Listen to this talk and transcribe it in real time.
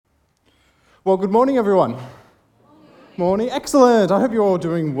Well, good morning, everyone. Morning. Excellent. I hope you're all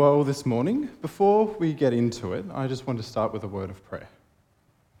doing well this morning. Before we get into it, I just want to start with a word of prayer.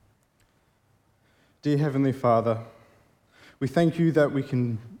 Dear Heavenly Father, we thank you that we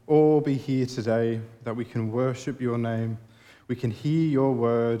can all be here today, that we can worship your name, we can hear your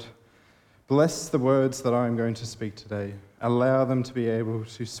word. Bless the words that I am going to speak today. Allow them to be able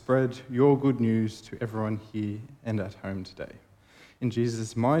to spread your good news to everyone here and at home today. In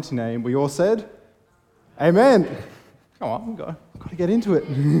Jesus' mighty name, we all said, Amen. Come on, got to get into it.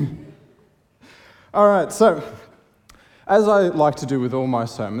 All right, so as I like to do with all my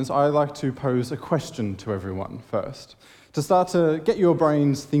sermons, I like to pose a question to everyone first, to start to get your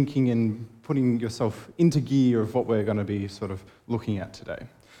brains thinking and putting yourself into gear of what we're going to be sort of looking at today.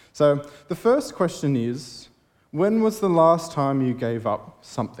 So the first question is, when was the last time you gave up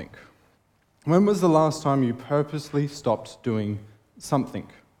something? When was the last time you purposely stopped doing something?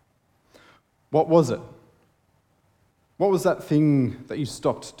 What was it? What was that thing that you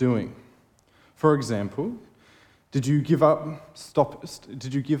stopped doing? For example, did you give up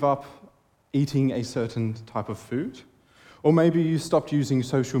eating a certain type of food? Or maybe you stopped using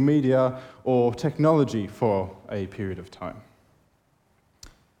social media or technology for a period of time.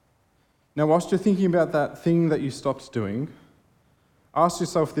 Now, whilst you're thinking about that thing that you stopped doing, ask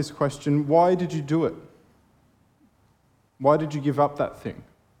yourself this question: why did you do it? Why did you give up that thing?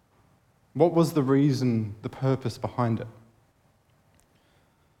 What was the reason, the purpose behind it?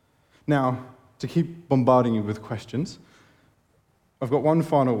 Now, to keep bombarding you with questions, I've got one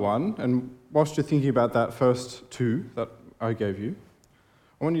final one, and whilst you're thinking about that first two that I gave you,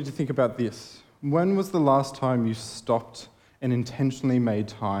 I want you to think about this. When was the last time you stopped and intentionally made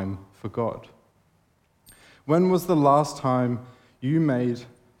time for God? When was the last time you made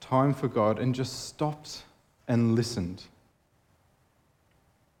time for God and just stopped and listened?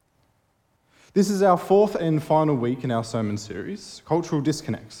 This is our fourth and final week in our sermon series, Cultural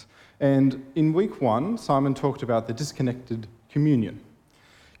Disconnects. And in week 1, Simon talked about the disconnected communion.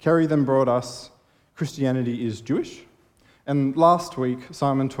 Kerry then brought us Christianity is Jewish. And last week,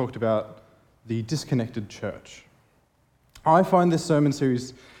 Simon talked about the disconnected church. I find this sermon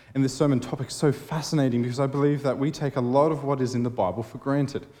series and this sermon topic so fascinating because I believe that we take a lot of what is in the Bible for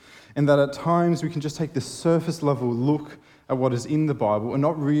granted. And that at times we can just take this surface level look at what is in the Bible and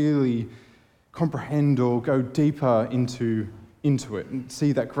not really comprehend or go deeper into it and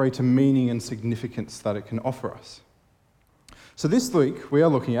see that greater meaning and significance that it can offer us. So this week we are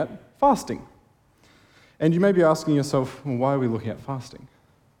looking at fasting. And you may be asking yourself, well, why are we looking at fasting?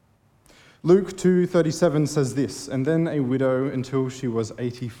 Luke 2:37 says this, "And then a widow until she was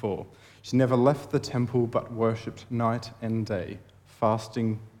 84. She never left the temple but worshipped night and day,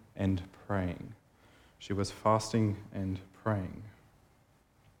 fasting and praying." She was fasting and praying.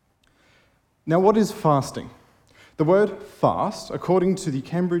 Now, what is fasting? The word fast, according to the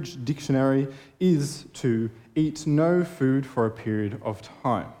Cambridge Dictionary, is to eat no food for a period of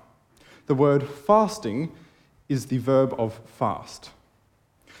time. The word fasting is the verb of fast.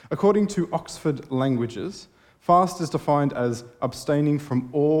 According to Oxford Languages, fast is defined as abstaining from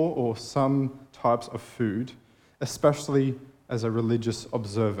all or some types of food, especially as a religious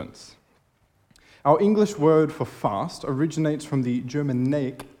observance. Our English word for fast originates from the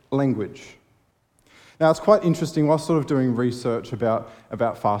Germanic language. Now, it's quite interesting, while sort of doing research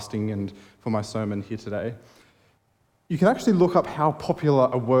about fasting and for my sermon here today, you can actually look up how popular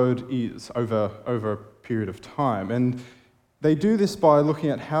a word is over a period of time. And they do this by looking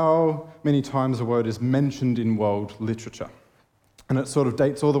at how many times a word is mentioned in world literature. And it sort of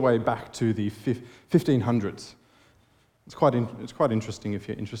dates all the way back to the 1500s. It's quite interesting. If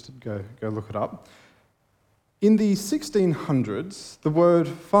you're interested, go look it up. In the 1600s, the word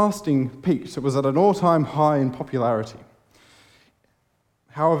fasting peaked. It was at an all-time high in popularity.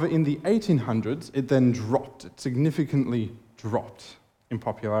 However, in the 1800s, it then dropped. It significantly dropped in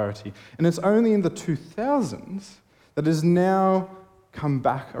popularity. And it's only in the 2000s that it has now come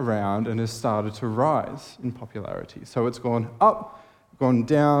back around and has started to rise in popularity. So it's gone up, gone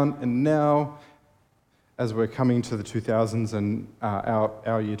down, and now, as we're coming to the 2000s and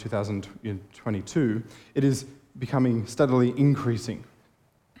our year 2022, it is becoming steadily increasing.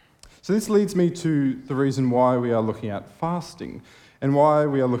 So this leads me to the reason why we are looking at fasting and why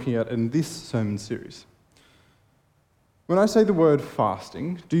we are looking at in this sermon series. When I say the word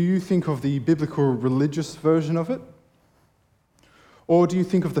fasting, do you think of the biblical religious version of it? Or do you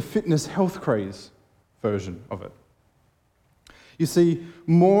think of the fitness health craze version of it? You see,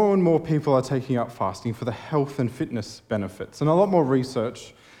 more and more people are taking up fasting for the health and fitness benefits, and a lot more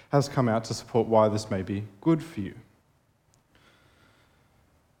research has come out to support why this may be good for you.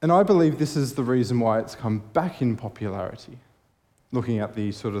 And I believe this is the reason why it's come back in popularity. Looking at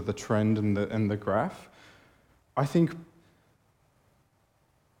the sort of the trend and the graph, I think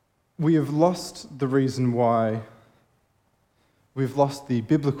we have lost the reason why. We've lost the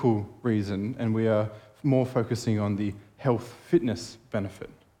biblical reason, and we are more focusing on the health fitness benefit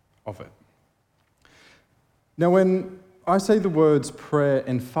of it. Now, when I say the words prayer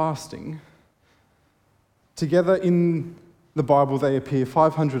and fasting, together in the Bible they appear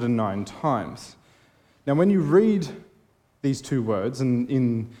 509 times. Now, when you read these two words and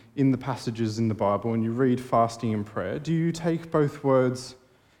in the passages in the Bible, and you read fasting and prayer, do you take both words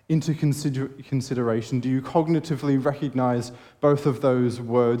into consideration? Do you cognitively recognize both of those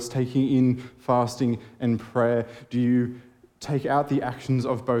words, taking in fasting and prayer? Do you take out the actions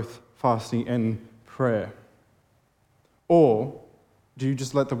of both fasting and prayer? Or do you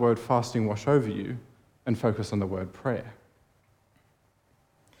just let the word fasting wash over you and focus on the word prayer?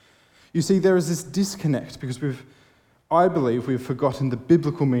 You see, there is this disconnect because I believe we've forgotten the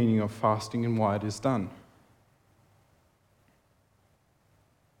biblical meaning of fasting and why it is done.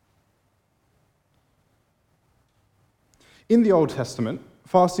 In the Old Testament,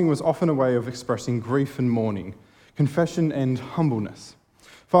 fasting was often a way of expressing grief and mourning, confession and humbleness.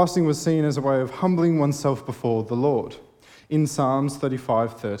 Fasting was seen as a way of humbling oneself before the Lord. In Psalms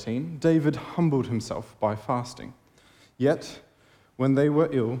 35:13, David humbled himself by fasting. Yet, when they were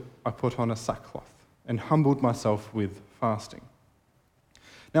ill, I put on a sackcloth and humbled myself with fasting.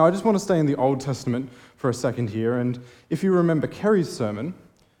 Now, I just want to stay in the Old Testament for a second here, and if you remember Kerry's sermon,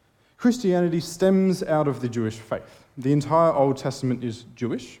 Christianity stems out of the Jewish faith. The entire Old Testament is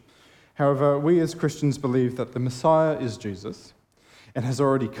Jewish. However, we as Christians believe that the Messiah is Jesus and has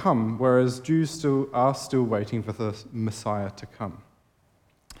already come, whereas Jews are still waiting for the Messiah to come.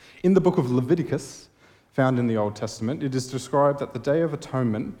 In the book of Leviticus, found in the Old Testament, it is described that the Day of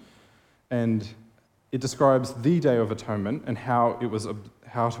Atonement, and it describes the Day of Atonement and how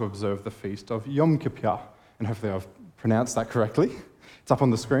to observe the feast of Yom Kippur. And hopefully I've pronounced that correctly. It's up on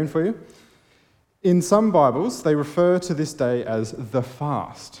the screen for you. In some Bibles, they refer to this day as the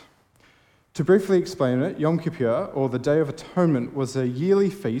fast. To briefly explain it, Yom Kippur, or the Day of Atonement, was a yearly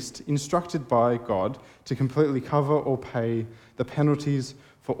feast instructed by God to completely cover or pay the penalties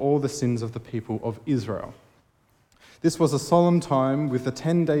for all the sins of the people of Israel. This was a solemn time. With the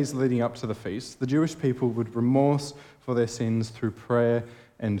 10 days leading up to the feast, the Jewish people would remorse for their sins through prayer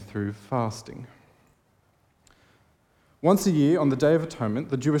and through fasting. Once a year, on the Day of Atonement,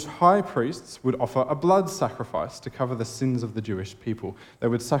 the Jewish high priests would offer a blood sacrifice to cover the sins of the Jewish people. They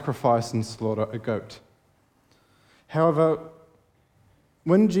would sacrifice and slaughter a goat. However,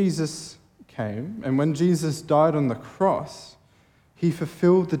 when Jesus came and when Jesus died on the cross, he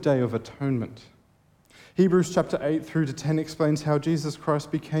fulfilled the Day of Atonement. Hebrews chapter 8 through to 10 explains how Jesus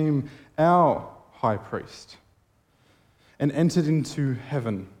Christ became our high priest and entered into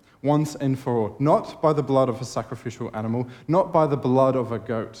heaven once and for all, not by the blood of a sacrificial animal, not by the blood of a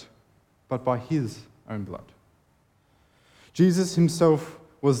goat, but by his own blood. Jesus himself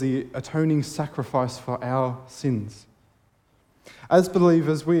was the atoning sacrifice for our sins. As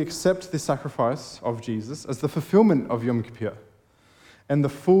believers, we accept this sacrifice of Jesus as the fulfillment of Yom Kippur and the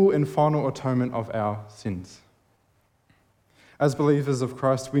full and final atonement of our sins. As believers of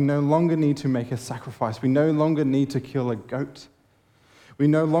Christ, we no longer need to make a sacrifice. We no longer need to kill a goat. We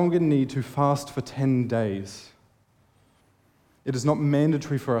no longer need to fast for 10 days. It is not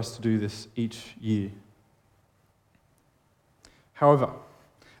mandatory for us to do this each year. However,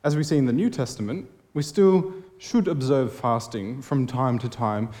 as we see in the New Testament, we still should observe fasting from time to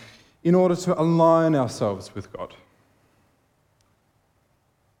time in order to align ourselves with God.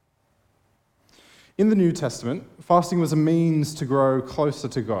 In the New Testament, fasting was a means to grow closer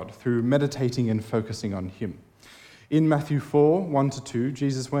to God through meditating and focusing on Him. In Matthew 4, 1-2,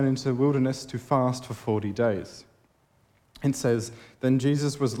 Jesus went into the wilderness to fast for 40 days. It says, "Then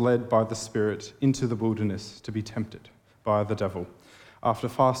Jesus was led by the Spirit into the wilderness to be tempted by the devil. After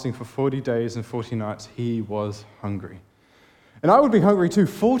fasting for 40 days and 40 nights, he was hungry." And I would be hungry too.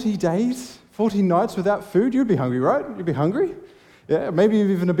 40 days, 40 nights without food? You'd be hungry, right? You'd be hungry? Yeah, maybe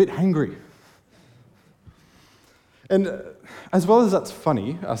even a bit hangry. And as well as that's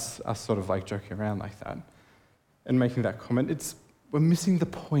funny, us sort of like joking around like that and making that comment, we're missing the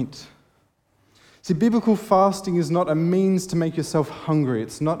point. See, biblical fasting is not a means to make yourself hungry.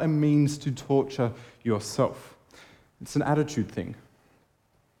 It's not a means to torture yourself. It's an attitude thing.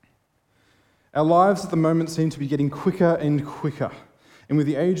 Our lives at the moment seem to be getting quicker and quicker. And with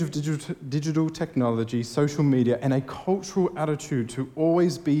the age of digital technology, social media, and a cultural attitude to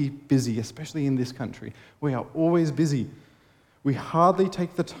always be busy, especially in this country, we are always busy. we hardly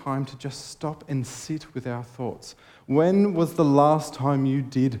take the time to just stop and sit with our thoughts. When was the last time you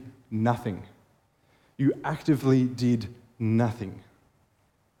did nothing? You actively did nothing.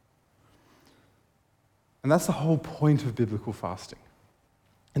 And that's the whole point of biblical fasting.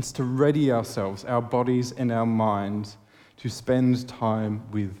 It's to ready ourselves, our bodies and our minds, to spend time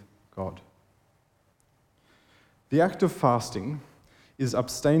with God. The act of fasting is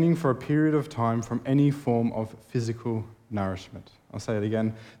abstaining for a period of time from any form of physical nourishment. I'll say it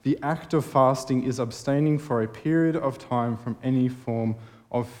again. The act of fasting is abstaining for a period of time from any form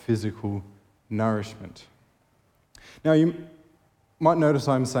of physical nourishment. Now, you might notice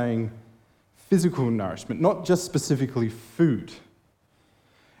I'm saying physical nourishment, not just specifically food.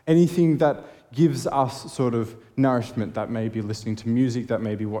 Anything that gives us sort of nourishment, that may be listening to music, that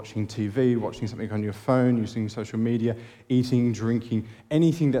may be watching TV, watching something on your phone, using social media, eating, drinking,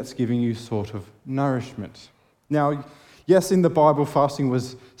 anything that's giving you sort of nourishment. Now, yes, in the Bible, fasting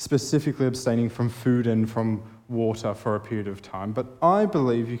was specifically abstaining from food and from water for a period of time, but I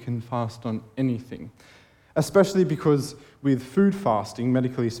believe you can fast on anything, especially because with food fasting,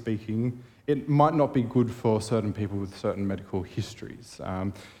 medically speaking, it might not be good for certain people with certain medical histories.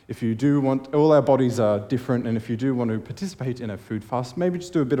 If you do want, all our bodies are different, and if you do want to participate in a food fast, maybe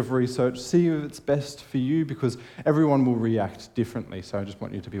just do a bit of research, see if it's best for you, because everyone will react differently, so I just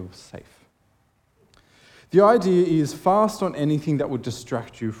want you to be all safe. The idea is fast on anything that would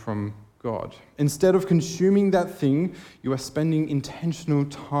distract you from God. Instead of consuming that thing, you are spending intentional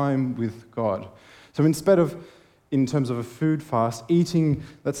time with God. So instead of, in terms of a food fast, eating,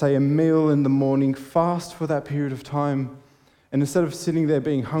 let's say, a meal in the morning, fast for that period of time, and instead of sitting there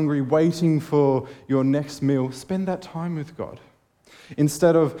being hungry, waiting for your next meal, spend that time with God.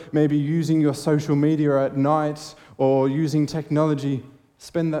 Instead of maybe using your social media at night or using technology,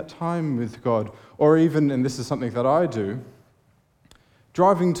 spend that time with God. Or even, and this is something that I do,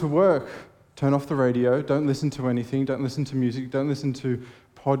 driving to work, turn off the radio, don't listen to anything, don't listen to music, don't listen to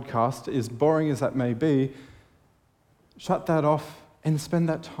podcasts, as boring as that may be. Shut that off and spend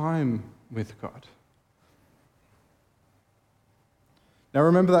that time with God. Now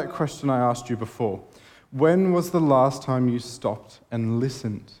remember that question I asked you before. When was the last time you stopped and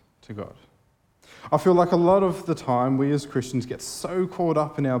listened to God? I feel like a lot of the time we as Christians get so caught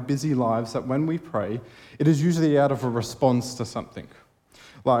up in our busy lives that when we pray, it is usually out of a response to something.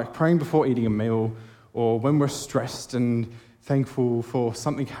 Like praying before eating a meal, or when we're stressed and thankful for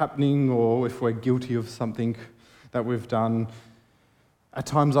something happening, or if we're guilty of something that we've done. At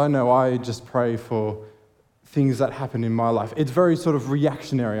times I know I just pray for things that happen in my life. It's very sort of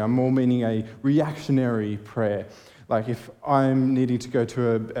reactionary. I'm more meaning a reactionary prayer. Like if I'm needing to go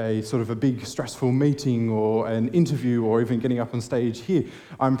to a sort of a big stressful meeting or an interview or even getting up on stage here,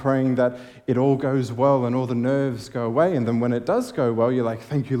 I'm praying that it all goes well and all the nerves go away. And then when it does go well, you're like,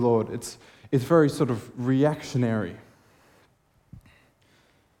 thank you, Lord. It's very sort of reactionary.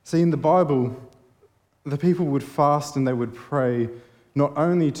 See, in the Bible, the people would fast and they would pray not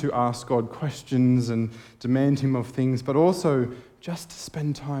only to ask God questions and demand Him of things, but also just to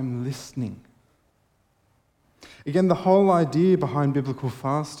spend time listening. Again, the whole idea behind biblical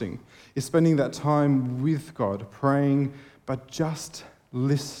fasting is spending that time with God, praying, but just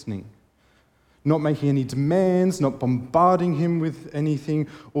listening. Not making any demands, not bombarding Him with anything,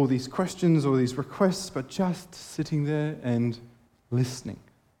 all these questions, all these requests, but just sitting there and listening.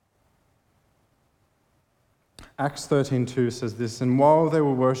 Acts 13:2 says this, "And while they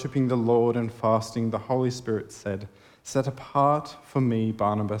were worshipping the Lord and fasting, the Holy Spirit said, 'Set apart for me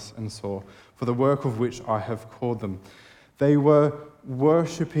Barnabas and Saul, for the work of which I have called them.'" They were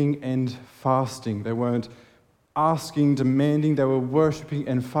worshipping and fasting. They weren't asking, demanding. They were worshipping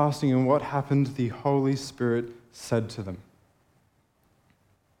and fasting. And what happened? The Holy Spirit said to them.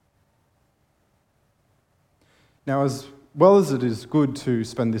 Now, as well as it is good to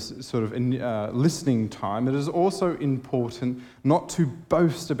spend this sort of listening time, it is also important not to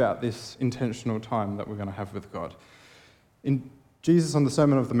boast about this intentional time that we're going to have with God. Jesus on the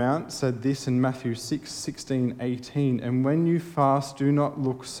Sermon on the Mount said this in Matthew 6:16-18, "And when you fast, do not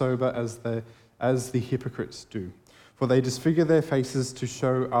look sober as the hypocrites do, for they disfigure their faces to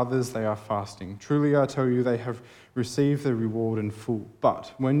show others they are fasting. Truly I tell you, they have received their reward in full.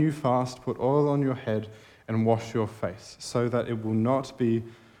 But when you fast, put oil on your head and wash your face, so that it will not be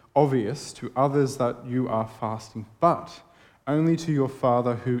obvious to others that you are fasting, but only to your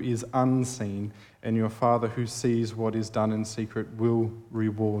Father who is unseen, and your Father who sees what is done in secret will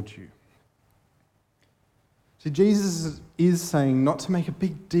reward you." See, Jesus is saying not to make a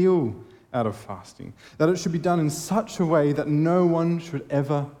big deal out of fasting, that it should be done in such a way that no one should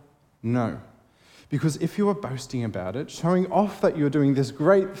ever know. Because if you are boasting about it, showing off that you're doing this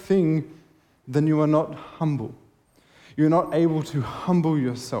great thing, then you are not humble. You're not able to humble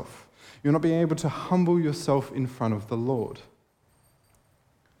yourself. You're not being able to humble yourself in front of the Lord.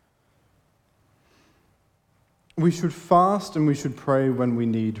 We should fast and we should pray when we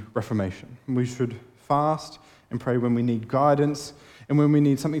need reformation. We should fast and pray when we need guidance and when we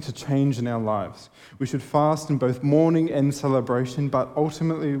need something to change in our lives. We should fast in both mourning and celebration, but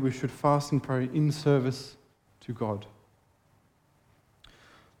ultimately we should fast and pray in service to God.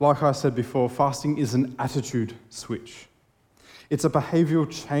 Like I said before, fasting is an attitude switch. It's a behavioral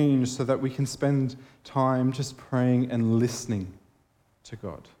change so that we can spend time just praying and listening to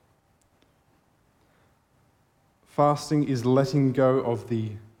God. Fasting is letting go of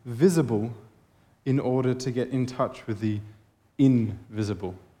the visible in order to get in touch with the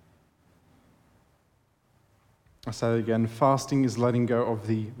invisible. I say it again, fasting is letting go of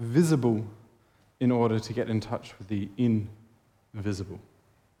the visible in order to get in touch with the invisible.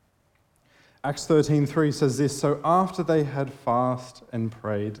 Acts 13:3 says this, so after they had fasted and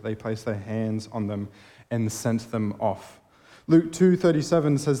prayed, they placed their hands on them and sent them off. Luke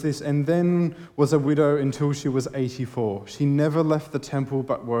 2:37 says this, and then was a widow until she was 84. She never left the temple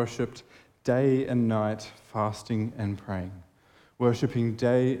but worshipped day and night, fasting and praying. Worshipping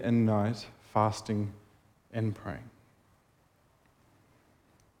day and night, fasting and praying.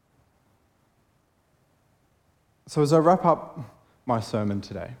 So as I wrap up my sermon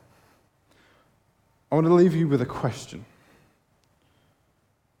today, I want to leave you with a question.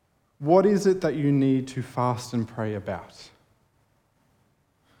 What is it that you need to fast and pray about?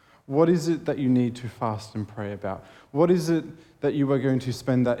 What is it that you need to fast and pray about? What is it that you are going to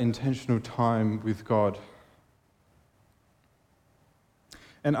spend that intentional time with God?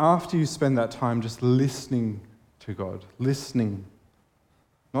 And after you spend that time just listening to God, listening,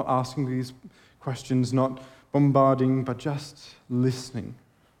 not asking these questions, not bombarding, but just listening.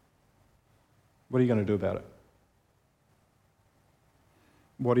 What are you going to do about it?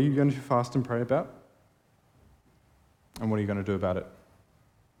 What are you going to fast and pray about? And what are you going to do about it?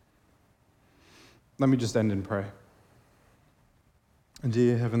 Let me just end in prayer.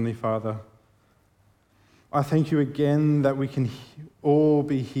 Dear Heavenly Father, I thank you again that we can all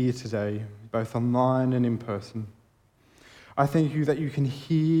be here today, both online and in person. I thank you that we can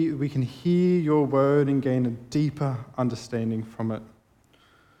hear your word and gain a deeper understanding from it.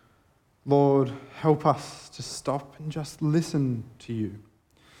 Lord, help us to stop and just listen to you.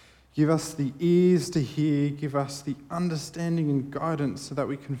 Give us the ears to hear, give us the understanding and guidance so that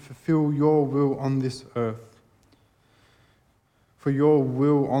we can fulfill your will on this earth. For your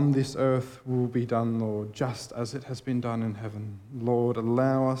will on this earth will be done, Lord, just as it has been done in heaven. Lord,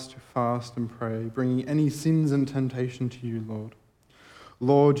 allow us to fast and pray, bringing any sins and temptation to you, Lord.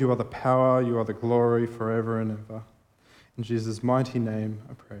 Lord, you are the power, you are the glory forever and ever. In Jesus' mighty name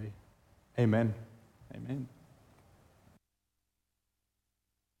I pray. Amen. Amen.